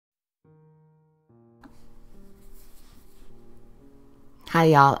Hi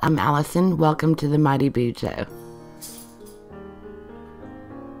y'all, I'm Allison. Welcome to the Mighty Boo Show.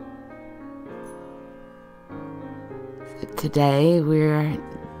 So today we're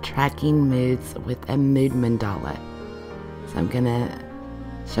tracking moods with a mood mandala. So I'm gonna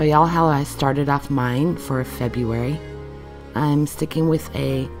show y'all how I started off mine for February. I'm sticking with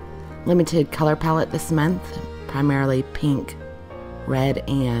a limited color palette this month, primarily pink, red,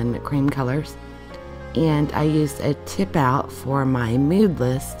 and cream colors. And I used a tip out for my mood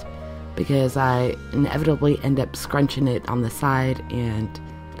list because I inevitably end up scrunching it on the side and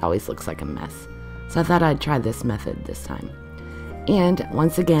it always looks like a mess. So I thought I'd try this method this time. And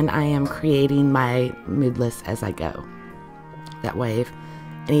once again, I am creating my mood list as I go. That way, if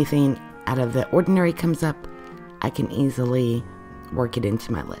anything out of the ordinary comes up, I can easily work it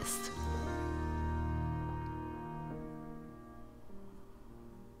into my list.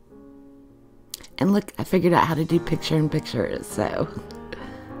 And look, I figured out how to do picture-in-picture, so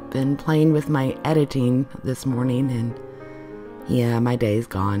been playing with my editing this morning, and yeah, my day's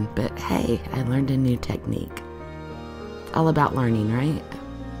gone. But hey, I learned a new technique. It's all about learning, right?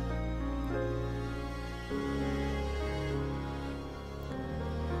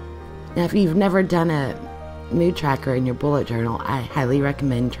 Now, if you've never done a mood tracker in your bullet journal, I highly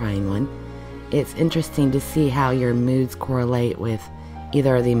recommend trying one. It's interesting to see how your moods correlate with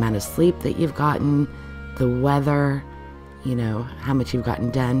either the amount of sleep that you've gotten, the weather, you know, how much you've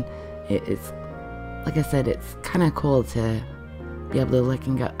gotten done. It's, like I said, it's kind of cool to be able to look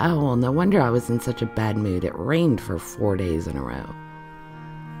and go, oh, well, no wonder I was in such a bad mood. It rained for 4 days in a row.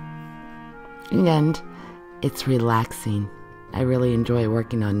 And it's relaxing. I really enjoy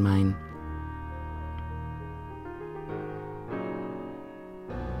working on mine.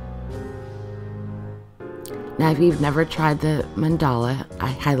 Now, if you've never tried the mandala,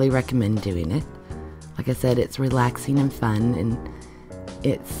 I highly recommend doing it. Like I said, it's relaxing and fun, and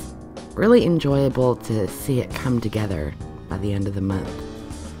it's really enjoyable to see it come together by the end of the month.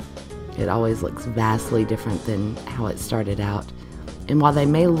 It always looks vastly different than how it started out. And while they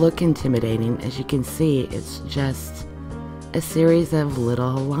may look intimidating, as you can see, it's just a series of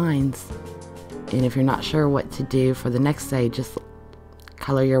little lines. And if you're not sure what to do for the next day, just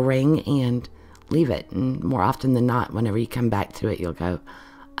color your ring and leave it. And more often than not, whenever you come back to it, you'll go,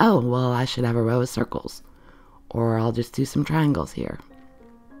 oh, well, I should have a row of circles, or I'll just do some triangles here.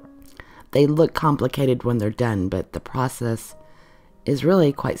 They look complicated when they're done, but the process is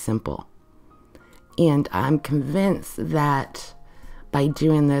really quite simple. And I'm convinced that by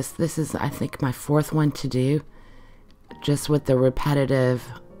doing this is, I think, my fourth one to do, just with the repetitive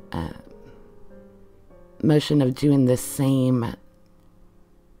motion of doing the same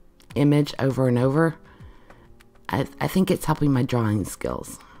image over and over. I think it's helping my drawing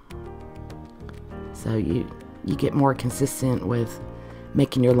skills. So you get more consistent with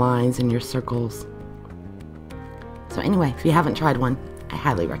making your lines and your circles. So anyway, if you haven't tried one, I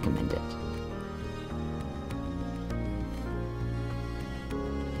highly recommend it.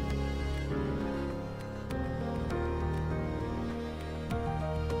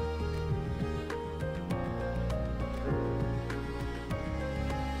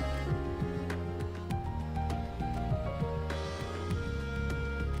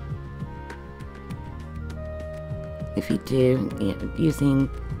 If you do, using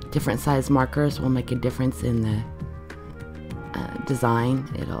different size markers will make a difference in the design.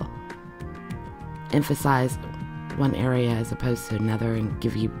 It'll emphasize one area as opposed to another and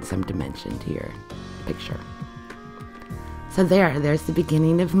give you some dimension to your picture. So there's the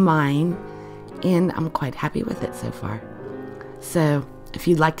beginning of mine, and I'm quite happy with it so far. So if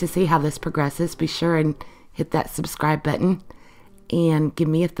you'd like to see how this progresses, be sure and hit that subscribe button and give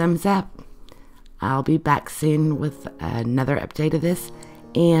me a thumbs up. I'll be back soon with another update of this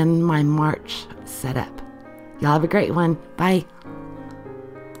and my March setup. Y'all have a great one. Bye.